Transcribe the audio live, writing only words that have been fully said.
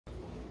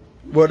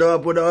What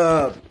up, what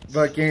up?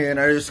 Fucking,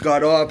 I just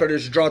got off. I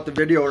just dropped the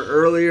video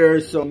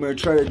earlier, so I'm gonna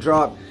try to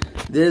drop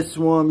this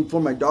one before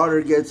my daughter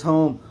gets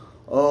home.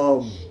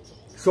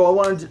 So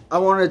I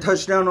wanted to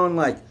touch down on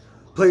like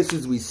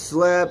places we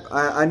slept.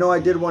 I know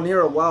I did one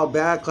here a while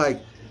back, like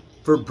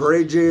for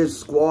bridges,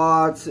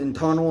 squats, and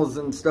tunnels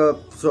and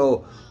stuff.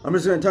 So I'm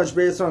just gonna touch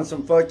base on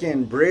some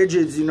fucking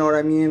bridges, you know what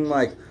I mean?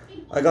 Like,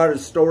 I got a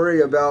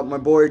story about my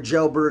boy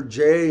Jailbird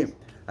J.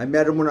 I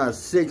met him when I was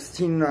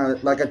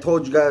 16. Like I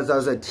told you guys, I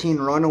was a teen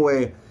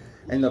runaway.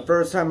 And the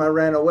first time I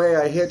ran away,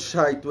 I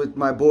hitchhiked with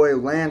my boy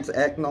Lance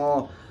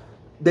Eknall.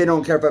 They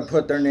don't care if I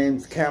put their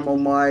names, Camel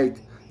Mike,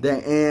 the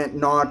Ant,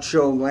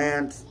 Nacho,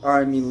 Lance,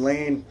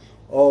 Lane.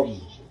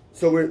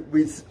 So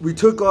we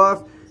took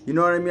off, you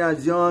know what I mean? I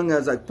was young, I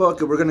was like,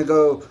 fuck it, we're gonna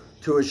go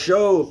to a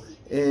show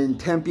in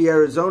Tempe,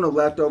 Arizona,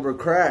 Leftover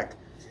Crack.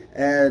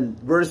 And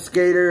we're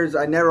skaters.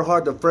 I never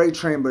hauled the freight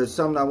train, but it's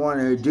something I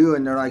wanted to do.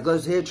 And they're like,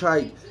 let's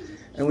hitchhike.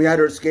 And we had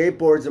our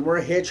skateboards, and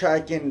we're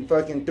hitchhiking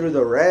fucking through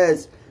the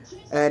res.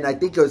 And I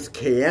think it was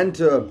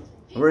Kayenta.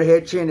 We're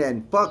hitching,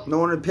 and fuck, no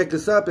one would pick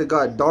us up. It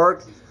got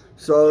dark.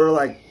 So we're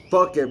like,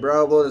 fuck it,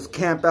 bro. We'll just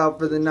camp out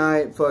for the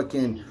night.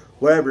 Fucking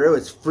whatever. It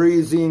was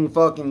freezing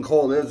fucking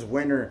cold. It was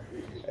winter.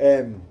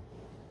 And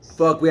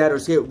fuck, we had our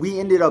skate. We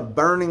ended up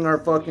burning our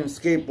fucking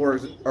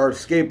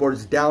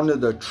skateboards down to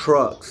the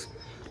trucks.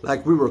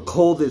 Like, we were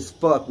cold as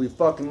fuck. We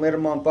fucking lit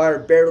them on fire.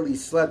 Barely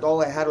slept.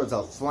 All I had was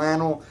a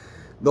flannel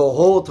the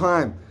whole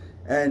time.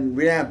 And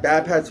we didn't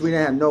have backpacks. We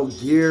didn't have no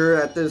gear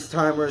at this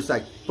time. We're just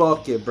like,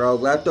 fuck it, bro.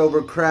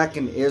 Leftover Crack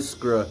in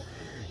Iskra.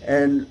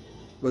 And,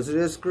 was it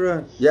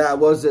Iskra? Yeah, it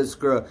was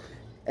Iskra.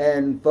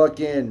 And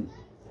fucking,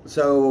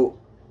 so,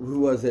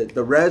 who was it?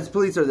 The Res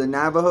Police or the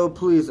Navajo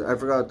Police? I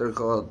forgot what they're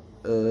called.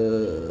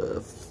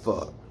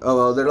 Fuck. Oh,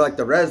 well, they're like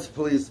the Res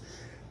Police.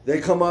 They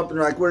come up and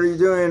they're like, what are you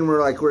doing? We're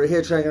like, we're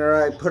hitchhiking,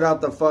 alright, put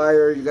out the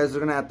fire. You guys are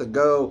gonna have to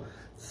go.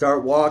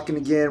 Start walking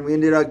again. We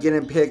ended up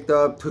getting picked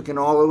up, took it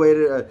all the way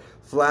to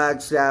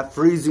Flagstaff,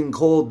 freezing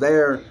cold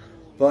there.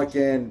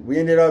 Fucking, we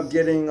ended up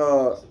getting,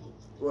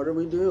 what did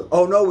we do?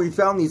 Oh no, we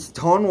found these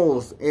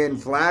tunnels in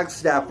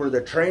Flagstaff where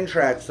the train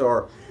tracks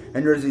are.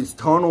 And there's these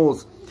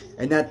tunnels.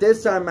 And at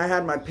this time, I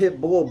had my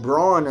pit bull,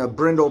 Braun, a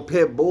brindle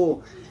pit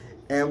bull.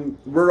 And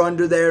we're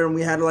under there, and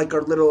we had like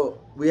our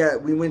little,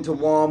 we went to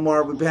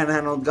Walmart, we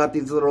panhandled, got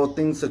these little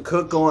things to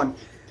cook on.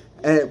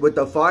 And with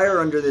the fire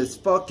under this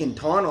fucking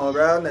tunnel,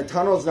 bro, and the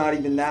tunnel's not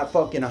even that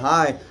fucking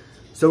high.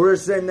 So we're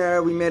sitting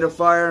there, we made a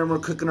fire, and we're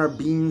cooking our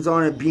beans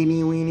on it,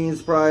 beanie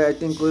weenies probably, I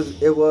think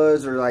it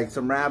was, or like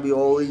some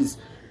raviolis.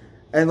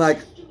 And like,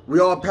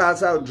 we all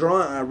pass out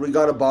drunk, we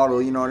got a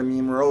bottle, you know what I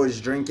mean? We're always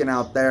drinking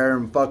out there,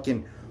 and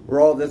fucking,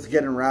 we're all just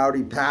getting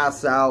rowdy,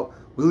 pass out.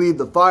 We leave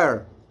the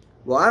fire.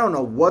 Well, I don't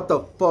know what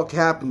the fuck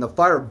happened. The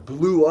fire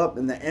blew up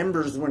and the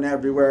embers went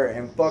everywhere,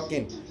 and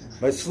fucking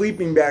my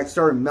sleeping bag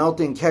started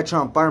melting, catch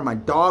on fire. My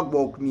dog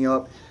woke me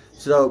up.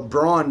 So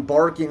Braun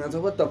barking. I was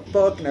like, what the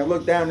fuck? And I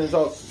looked down and it's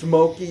all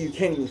smoky. You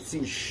can't even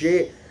see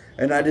shit.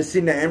 And I just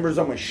seen the embers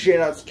on my shit.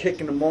 I was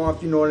kicking them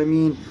off, you know what I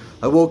mean?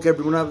 I woke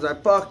everyone up. I was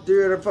like, fuck,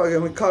 dude.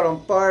 We caught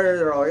on fire.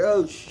 They're all like,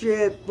 oh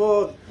shit,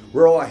 fuck.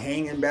 We're all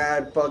hanging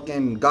bad.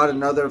 Fucking got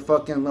another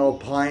fucking little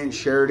pint,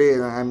 shared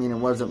it. I mean, it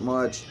wasn't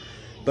much.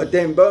 But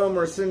then, boom,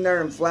 we're sitting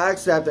there in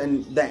Flagstaff,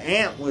 and the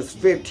Ant was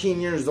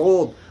 15 years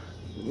old.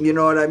 You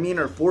know what I mean?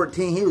 Or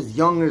 14. He was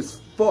young as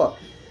fuck.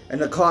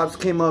 And the cops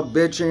came up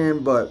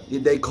bitching, but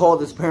they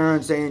called his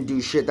parents. They didn't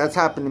do shit. That's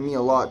happened to me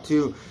a lot,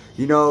 too.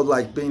 You know,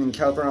 like being in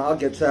California. I'll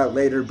get to that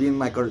later. Being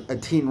like a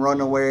teen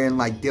runaway and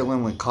like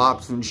dealing with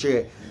cops and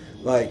shit.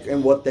 Like,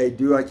 and what they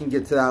do. I can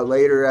get to that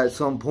later at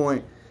some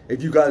point.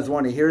 If you guys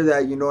want to hear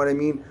that, you know what I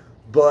mean?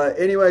 But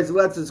anyways,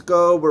 let's just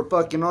go. We're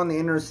fucking on the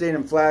interstate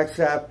in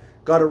Flagstaff.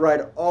 Got to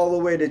ride all the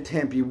way to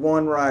Tempe.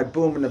 One ride,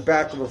 boom, in the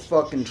back of a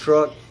fucking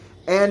truck.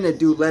 And the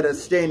dude let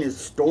us stay in his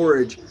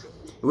storage,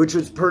 which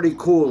was pretty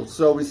cool.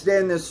 So we stay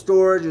in this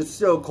storage. It's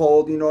still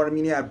cold, you know what I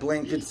mean? He had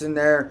blankets in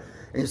there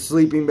and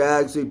sleeping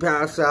bags. We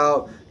pass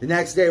out. The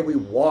next day we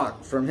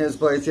walked from his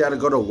place. He had to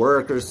go to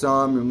work or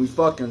something. And we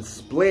fucking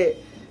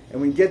split.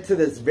 And we get to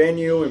this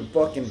venue and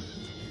fucking,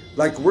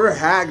 like, we're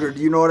haggard,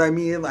 you know what I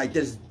mean? Like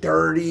this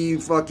dirty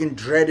fucking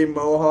dreaded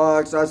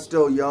mohawks. I was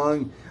still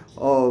young.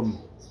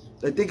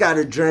 I think I had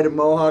a dreaded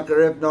mohawk,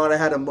 or if not, I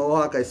had a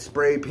mohawk I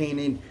spray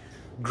painted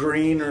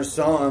green or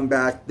something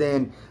back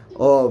then.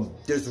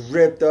 Just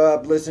ripped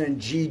up, listening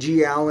to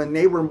G.G. Allen.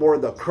 They were more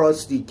the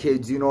crusty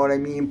kids, you know what I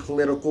mean?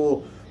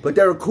 Political. But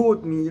they were cool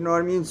with me, you know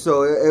what I mean?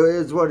 So it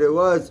is what it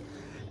was.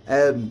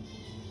 And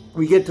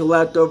we get to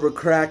Leftover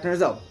Crack, and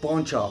there's a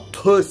bunch of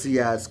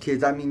pussy-ass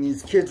kids. I mean,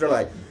 these kids are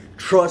like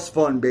trust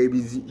fund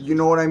babies, you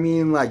know what I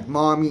mean? Like,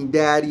 mommy,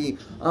 daddy,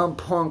 I'm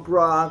punk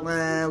rock,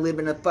 man, I live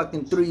in a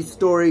fucking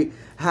 3-story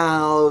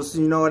house,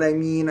 you know what I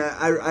mean?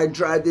 I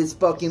drive this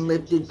fucking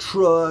lifted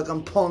truck,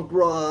 I'm punk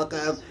rock, I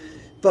have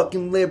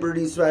fucking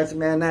Liberty stripes.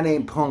 Man, that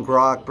ain't punk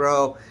rock,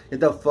 bro. Get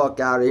the fuck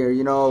out of here,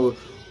 you know?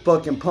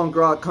 Fucking punk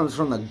rock comes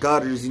from the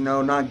gutters, you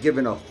know, not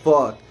giving a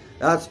fuck.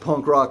 That's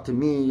punk rock to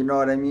me, you know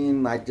what I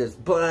mean? Like just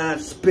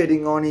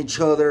spitting on each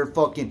other,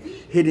 fucking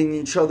hitting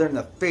each other in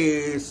the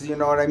face, you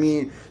know what I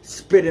mean?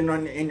 Spitting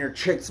in your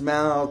chick's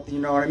mouth, you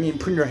know what I mean?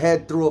 Putting your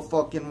head through a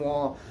fucking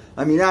wall.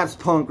 I mean, that's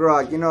punk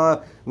rock, you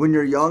know, when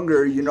you're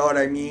younger, you know what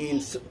I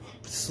mean?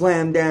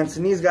 Slam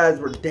dancing. These guys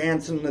were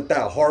dancing with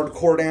that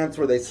hardcore dance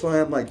where they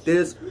slam like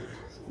this.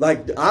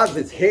 Like, I was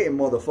just hitting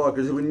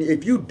motherfuckers.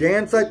 If you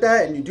dance like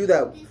that and you do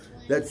that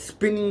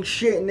spinning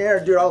shit in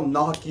there, dude, I'll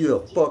knock you the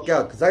fuck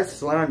out. Because I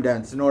slam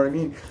dance, you know what I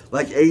mean?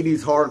 Like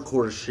 80s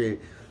hardcore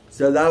shit.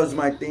 So that was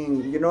my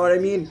thing, you know what I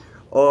mean?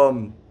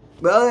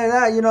 But other than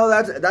that, you know,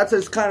 that's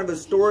just kind of a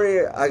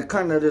story. I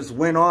kind of just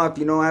went off,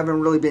 you know. I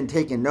haven't really been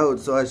taking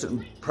notes, so I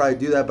should probably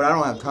do that. But I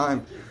don't have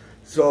time.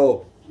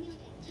 So,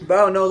 but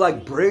I don't know,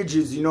 like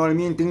bridges, you know what I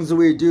mean? Things that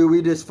we do,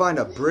 we just find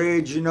a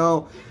bridge, you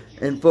know,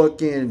 and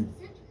fucking...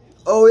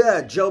 Oh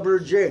yeah,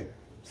 Jailbird J.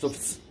 So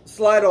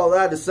slide all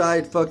that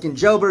aside. Fucking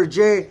Jailbird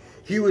J.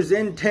 He was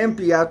in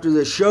Tempe after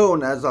the show,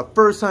 and as the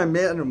first time I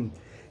met him,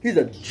 he's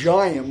a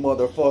giant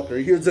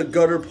motherfucker. He was a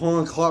gutter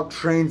punk, hot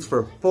trains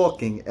for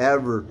fucking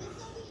ever.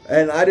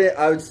 And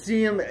I would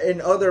see him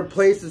in other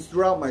places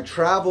throughout my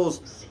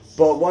travels.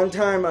 But one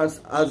time I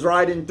was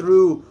riding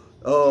through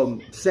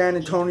San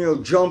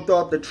Antonio, jumped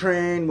off the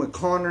train with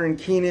Connor and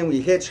Keenan.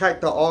 We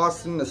hitchhiked to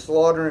Austin, to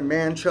Slaughter and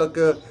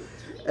Manchucca.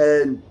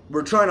 And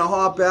we're trying to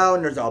hop out,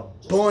 and there's a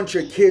bunch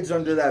of kids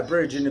under that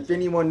bridge. And if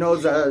anyone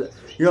knows that,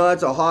 you know,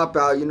 that's a hop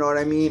out, you know what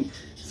I mean?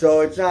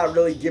 So it's not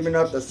really giving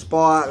up the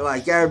spot.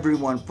 Like,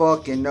 everyone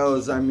fucking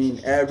knows. I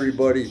mean,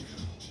 everybody.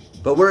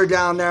 But we're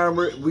down there, and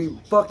we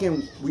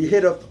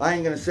hit I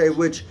ain't gonna say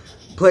which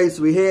place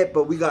we hit,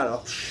 but we got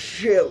a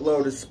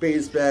shitload of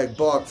Space Bag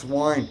box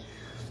wine.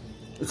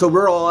 So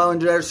we're all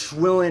under there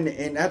swilling,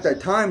 and at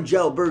that time,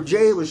 Jailbird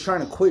J was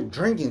trying to quit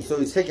drinking, so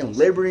he's taking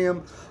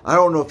Librium. I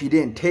don't know if he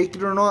didn't take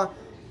it or not,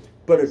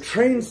 but a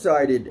train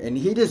sighted, and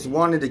he just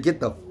wanted to get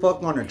the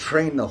fuck on a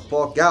train the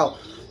fuck out.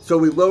 So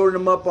we lowered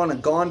him up on a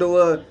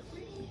gondola.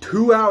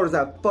 2 hours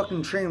that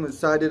fucking train was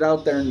sighted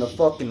out there in the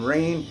fucking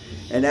rain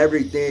and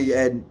everything,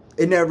 and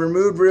it never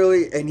moved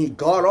really. And he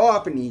got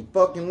off, and he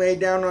fucking laid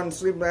down on the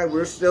sleeping bag.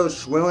 We're still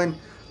swilling.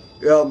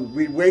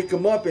 We'd wake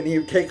him up, and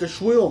he'd take a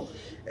swill.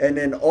 And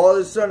then all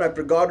of a sudden, I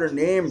forgot her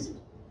name.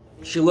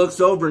 She looks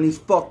over and he's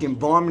fucking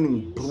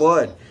vomiting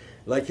blood.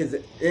 Like his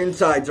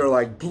insides are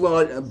like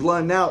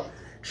blooding out.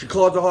 She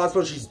calls the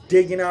hospital. She's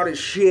digging out his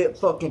shit,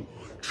 fucking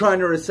trying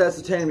to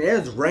resuscitate him.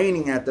 It's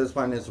raining at this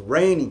point. It's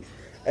raining.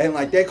 And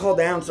like they called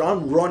the ambulance. So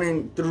I'm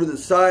running through the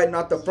side,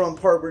 not the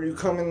front part where you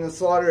come in the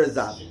Slaughter. Is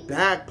that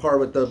back part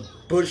with the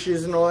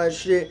bushes and all that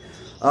shit.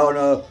 I don't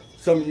know.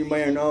 Some of you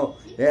may know.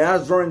 Yeah, I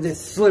was running,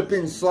 just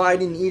slipping,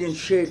 sliding, eating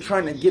shit,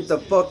 trying to get the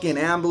fucking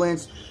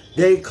ambulance.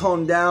 They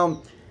come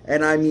down,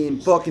 and I mean,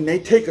 fucking, they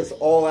take us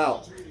all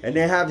out. And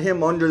they have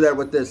him under there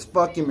with this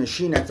fucking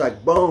machine that's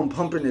like, boom,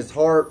 pumping his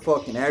heart,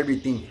 fucking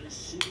everything.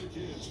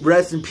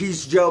 Rest in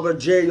peace, Jailbird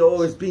J. You'll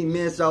always be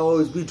missed. I'll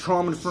always be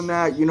traumatized from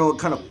that. You know, it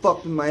kind of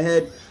fucked with my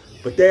head.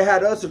 But they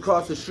had us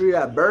across the street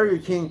at Burger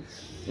King,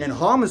 and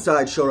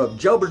Homicide showed up.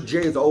 Jailbird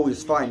J is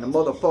always fighting. The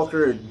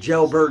motherfucker,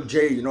 Jailbird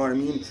J, you know what I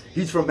mean?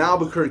 He's from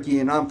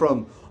Albuquerque, and I'm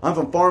from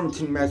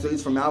Farmington, Mass. So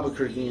he's from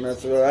Albuquerque, Mass.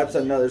 So that's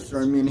another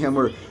story. Me and him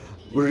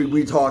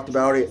we talked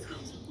about it.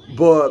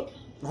 But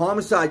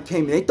Homicide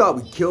came, and they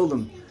thought we killed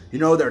him. You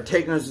know, they're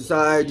taking us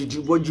aside.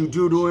 What'd you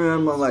do to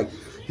him? I'm like,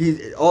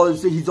 he's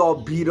all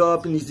beat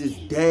up, and he's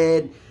just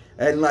dead.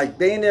 And like,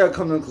 they ended up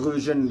coming to the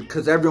conclusion,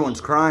 because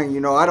everyone's crying. You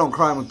know, I don't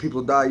cry when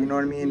people die. You know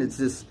what I mean? It's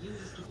just,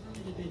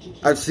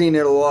 I've seen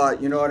it a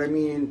lot, you know what I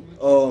mean?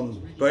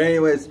 But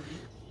anyways,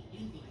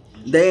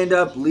 they end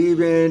up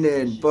leaving,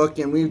 and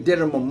fucking, we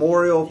did a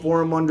memorial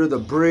for him under the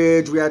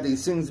bridge. We had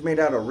these things made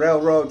out of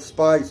railroad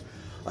spikes.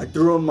 I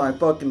threw him my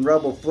fucking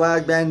rebel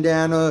flag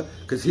bandana,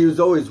 because he was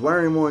always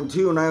wearing one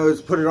too, and I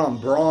always put it on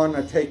Braun.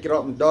 I take it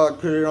up and dog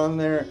put it on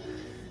there.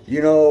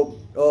 You know,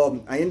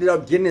 I ended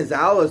up getting his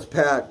Alice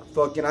pack.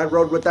 Fucking, I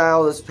rode with the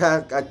Alice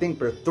pack, I think,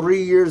 for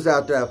 3 years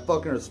after that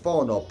fucking was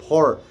falling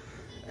apart.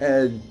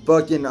 And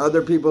fucking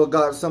other people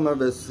got some of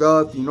his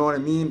stuff, you know what I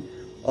mean?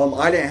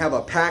 I didn't have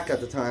a pack at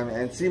the time.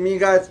 And see me,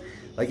 guys,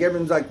 like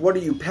everyone's like, what are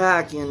you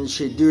packing and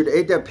shit? Dude,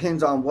 it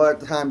depends on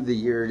what time of the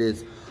year it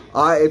is.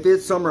 If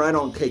it's summer, I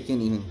don't take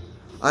anything.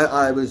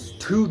 I was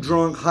too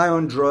drunk, high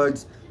on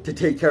drugs to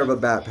take care of a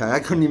backpack. I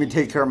couldn't even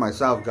take care of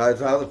myself, guys.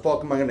 How the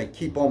fuck am I going to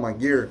keep all my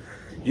gear?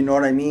 You know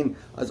what I mean?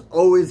 I was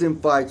always in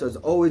fights. I was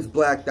always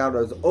blacked out. I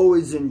was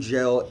always in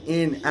jail,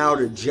 in,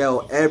 out of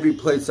jail, every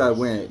place I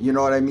went. You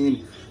know what I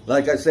mean?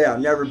 Like I say, I've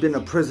never been to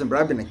prison, but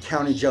I've been to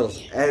county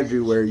jails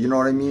everywhere. You know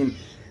what I mean?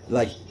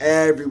 Like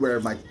everywhere.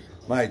 My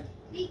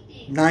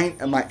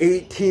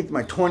 18th,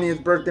 my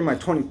 20th birthday, my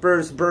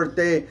 21st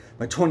birthday,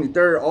 my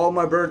 23rd, all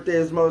my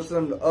birthdays, most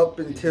of them up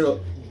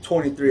until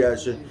 23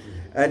 actually.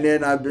 And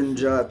then I've been in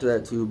jail after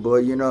that too.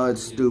 But you know,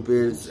 it's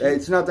stupid.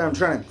 It's not that I'm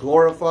trying to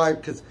glorify,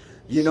 because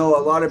you know,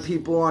 a lot of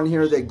people on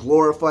here, they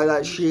glorify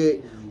that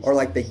shit, or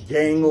like the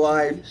gang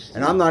life,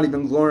 and I'm not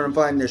even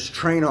glorifying this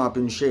train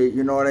hopping shit,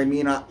 you know what I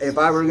mean? If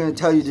I were going to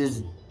tell you,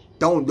 just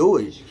don't do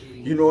it.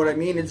 You know what I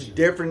mean? It's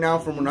different now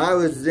from when I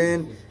was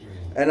in.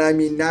 And I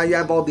mean, now you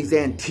have all these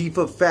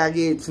Antifa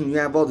faggots, and you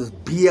have all this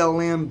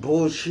BLM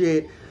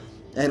bullshit,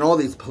 and all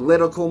these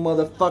political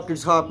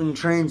motherfuckers hopping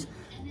trains.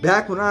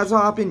 Back when I was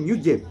hopping, you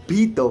get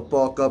beat the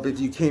fuck up if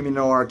you came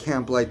into our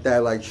camp like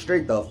that, like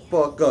straight the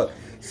fuck up.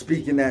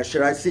 Speaking that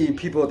shit, I see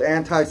people with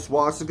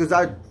anti-swastikas,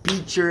 I'd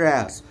beat your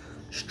ass,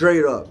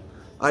 straight up.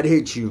 I'd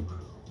hit you.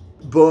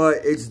 But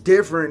it's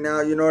different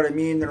now, you know what I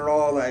mean? They're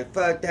all like,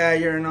 fuck that,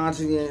 you're a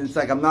Nazi. And it's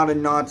like, I'm not a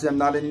Nazi, I'm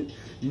not a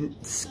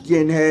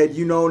skinhead,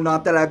 you know,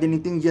 not that I have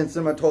anything against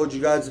them. I told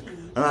you guys,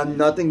 I have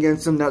nothing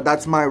against them.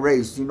 That's my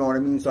race, you know what I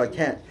mean? So I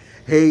can't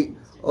hate.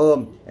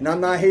 And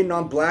I'm not hating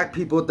on black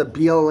people with the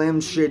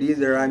BLM shit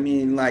either. I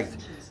mean, like,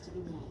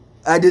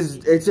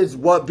 it's just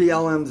what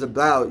BLM's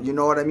about, you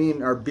know what I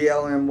mean? Or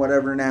BLM,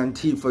 whatever, and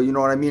Antifa, you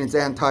know what I mean? It's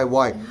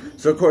anti-white.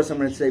 So, of course, I'm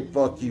going to say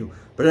fuck you.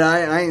 But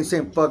I ain't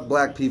saying fuck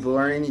black people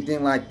or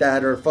anything like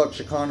that, or fuck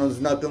Chicanos,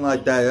 nothing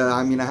like that.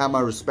 I mean, I have my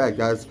respect,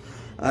 guys.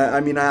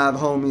 I mean, I have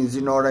homies,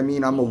 you know what I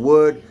mean? I'm a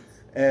Wood,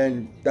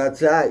 and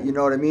that's that, you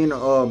know what I mean?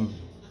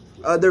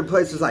 Other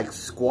places like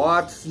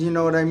Squats, you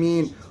know what I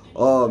mean?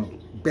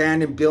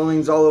 Abandoned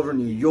buildings all over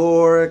New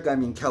York, I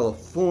mean,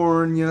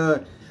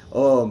 California,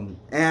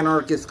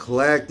 anarchist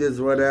collectives,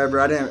 whatever.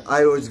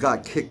 I always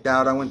got kicked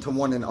out. I went to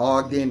one in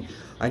Ogden.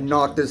 I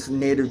knocked this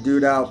native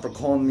dude out for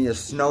calling me a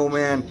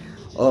snowman.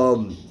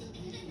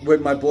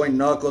 With my boy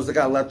Knuckles, I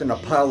got left in a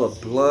pile of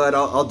blood.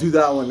 I'll do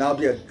that one. That'll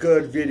be a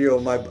good video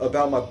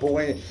about my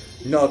boy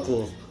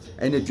Knuckles.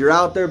 And if you're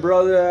out there,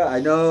 brother,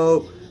 I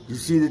know you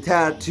see the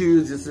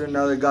tattoos. This is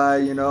another guy,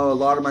 you know. A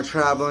lot of my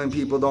traveling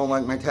people don't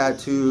like my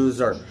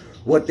tattoos or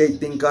what they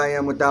think I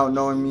am without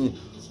knowing me.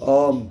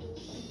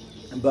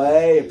 But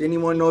hey, if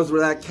anyone knows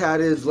where that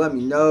cat is, let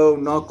me know.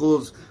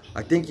 Knuckles,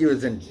 I think he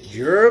was in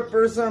Europe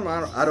or something.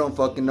 I don't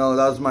fucking know.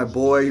 That was my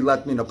boy. He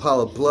left me in a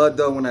pile of blood,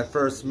 though, when I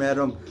first met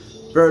him.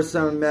 First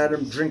time I met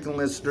him, drinking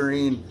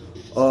Listerine.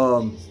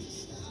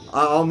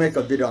 I'll make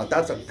a video.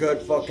 That's a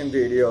good fucking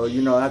video.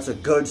 You know, that's a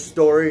good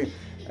story.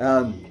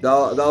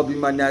 That'll be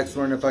my next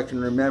one if I can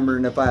remember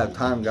and if I have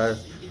time,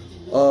 guys.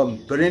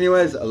 But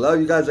anyways, I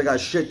love you guys. I got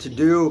shit to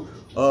do.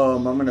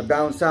 I'm going to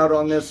bounce out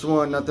on this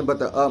one. Nothing but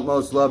the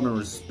utmost love and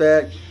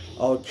respect.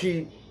 I'll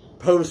keep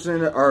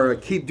posting or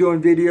keep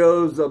doing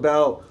videos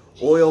about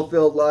oil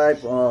field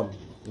life,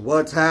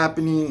 what's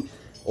happening,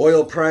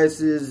 oil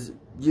prices,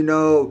 you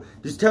know.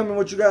 Just tell me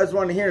what you guys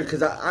want to hear,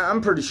 because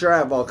I'm pretty sure I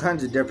have all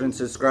kinds of different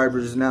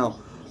subscribers now.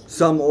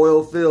 Some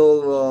oil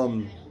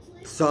field,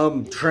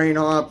 some train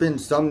hopping,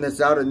 some that's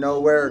out of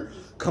nowhere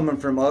coming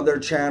from other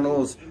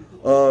channels.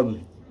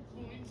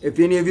 If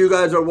any of you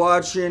guys are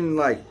watching,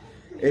 like,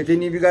 if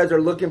any of you guys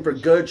are looking for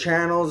good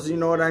channels, you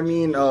know what I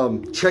mean,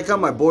 check out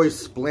my boy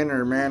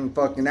Splinter, man.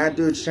 Fucking that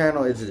dude's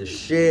channel is the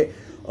shit.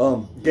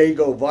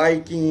 Dago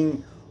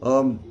Viking.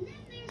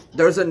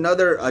 There's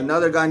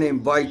another guy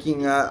named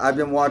Viking. I've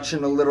been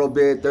watching a little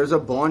bit. There's a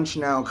bunch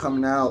now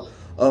coming out.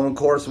 Of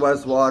course,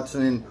 Wes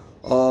Watson.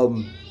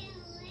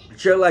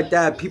 Shit like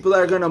that. People that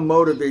are gonna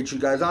motivate you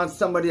guys. Not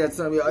somebody that's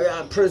gonna be, oh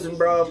yeah, prison,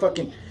 bro.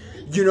 Fucking,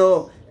 you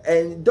know.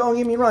 And don't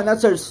get me wrong,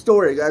 that's their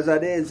story, guys.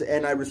 That is,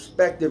 and I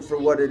respect it for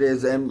what it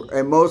is. And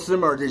most of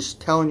them are just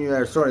telling you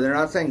their story. They're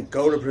not saying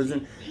go to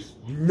prison.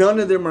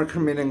 None of them are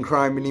committing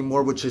crime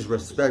anymore, which is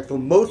respectful.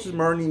 Most of them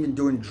aren't even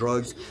doing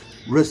drugs.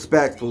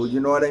 Respectful, you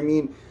know what I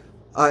mean?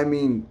 I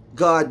mean,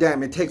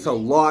 goddamn, it takes a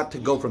lot to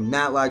go from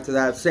that life to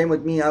that. Same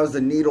with me. I was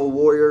a needle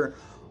warrior,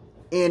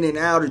 in and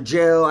out of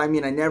jail. I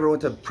mean, I never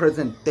went to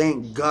prison.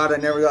 Thank God I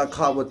never got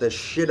caught with the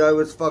shit I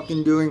was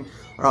fucking doing,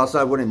 or else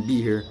I wouldn't be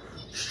here.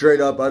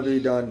 Straight up, I'd be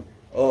done.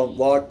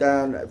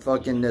 Lockdown,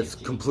 fucking, it's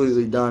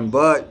completely done.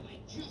 But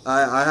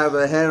I have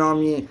a head on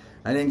me.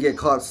 I didn't get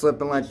caught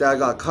slipping like that. I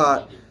got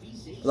caught,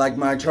 like,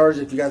 my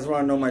charges. If you guys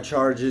want to know my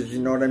charges, you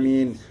know what I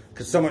mean?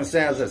 Because someone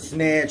says a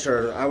snitch,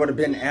 or I would have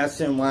been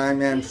SNY,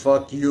 man.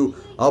 Fuck you.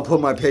 I'll put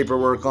my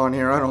paperwork on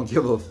here. I don't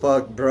give a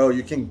fuck, bro.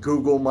 You can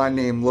Google my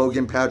name,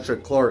 Logan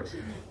Patrick Clark.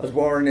 I was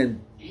born in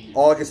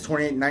August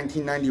 28,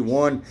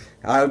 1991.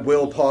 I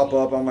will pop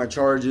up on my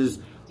charges.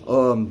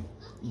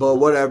 But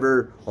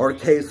whatever, or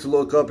case to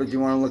look up if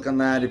you want to look on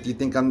that. If you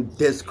think I'm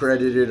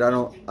discredited, I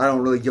don't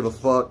really give a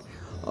fuck.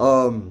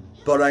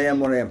 But I am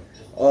what I am.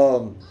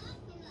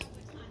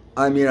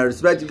 I mean, I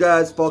respect you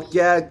guys. Fuck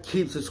yeah,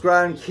 keep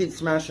subscribing, keep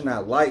smashing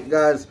that like,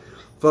 guys.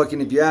 Fucking,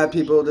 if you have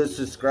people to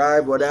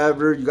subscribe,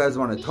 whatever, you guys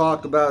want to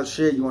talk about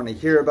shit, you want to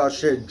hear about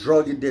shit,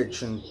 drug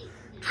addiction,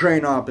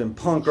 train hopping,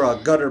 punk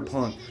rock, gutter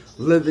punk,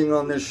 living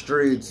on the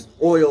streets,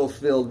 oil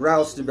field,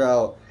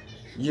 roustabout.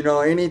 You know,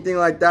 anything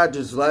like that,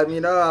 just let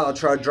me know. I'll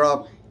try to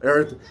drop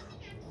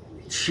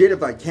shit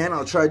if I can.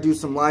 I'll try to do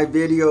some live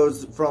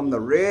videos from the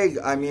rig.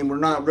 I mean, we're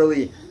not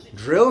really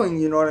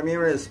drilling, you know what I mean?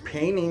 We're just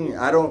painting.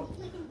 I don't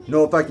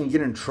know if I can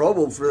get in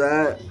trouble for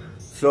that,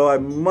 so I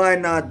might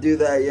not do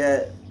that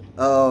yet.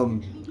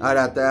 I'd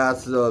have to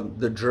ask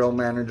the drill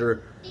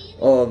manager.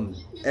 And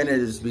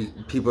it just be,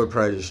 people are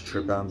probably just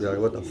trip out and be like,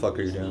 what the fuck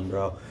are you doing,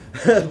 bro?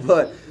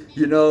 But,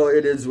 you know,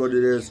 it is what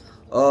it is.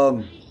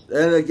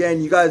 And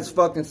again, you guys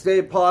fucking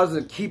stay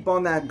positive. Keep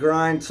on that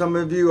grind. Some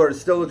of you are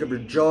still looking for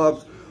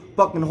jobs.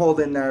 Fucking hold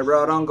in there,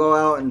 bro. Don't go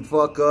out and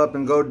fuck up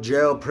and go to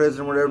jail,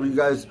 prison, whatever you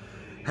guys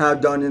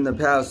have done in the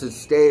past.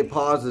 Just stay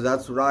positive.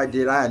 That's what I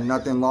did. I had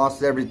nothing,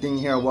 lost everything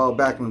here a while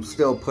back, and I'm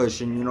still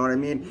pushing. You know what I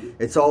mean?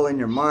 It's all in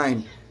your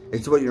mind.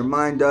 It's what your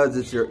mind does.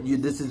 It's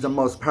this is the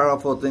most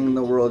powerful thing in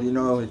the world. You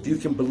know, if you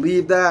can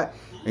believe that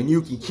and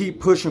you can keep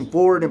pushing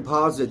forward in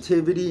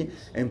positivity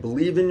and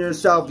believe in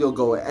yourself, you'll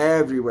go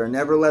everywhere.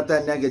 Never let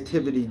that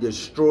negativity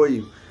destroy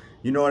you.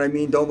 You know what I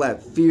mean? Don't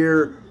let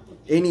fear,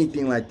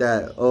 anything like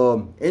that.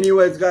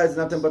 Anyways, guys,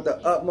 nothing but the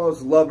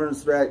utmost love and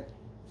respect.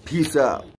 Peace out.